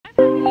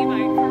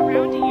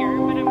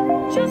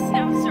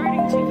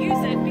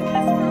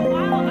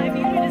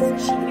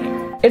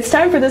It's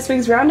time for this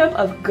week's roundup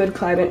of good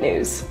climate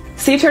news.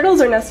 Sea turtles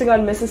are nesting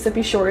on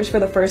Mississippi shores for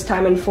the first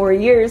time in 4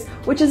 years,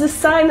 which is a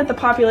sign that the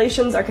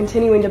populations are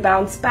continuing to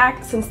bounce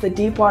back since the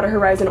Deepwater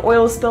Horizon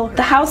oil spill.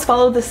 The House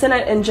followed the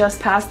Senate and just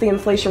passed the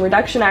Inflation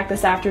Reduction Act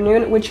this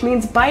afternoon, which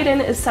means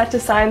Biden is set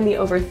to sign the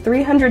over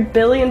 $300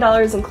 billion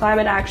in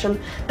climate action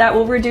that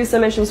will reduce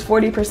emissions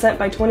 40%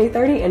 by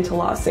 2030 into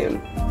law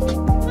soon.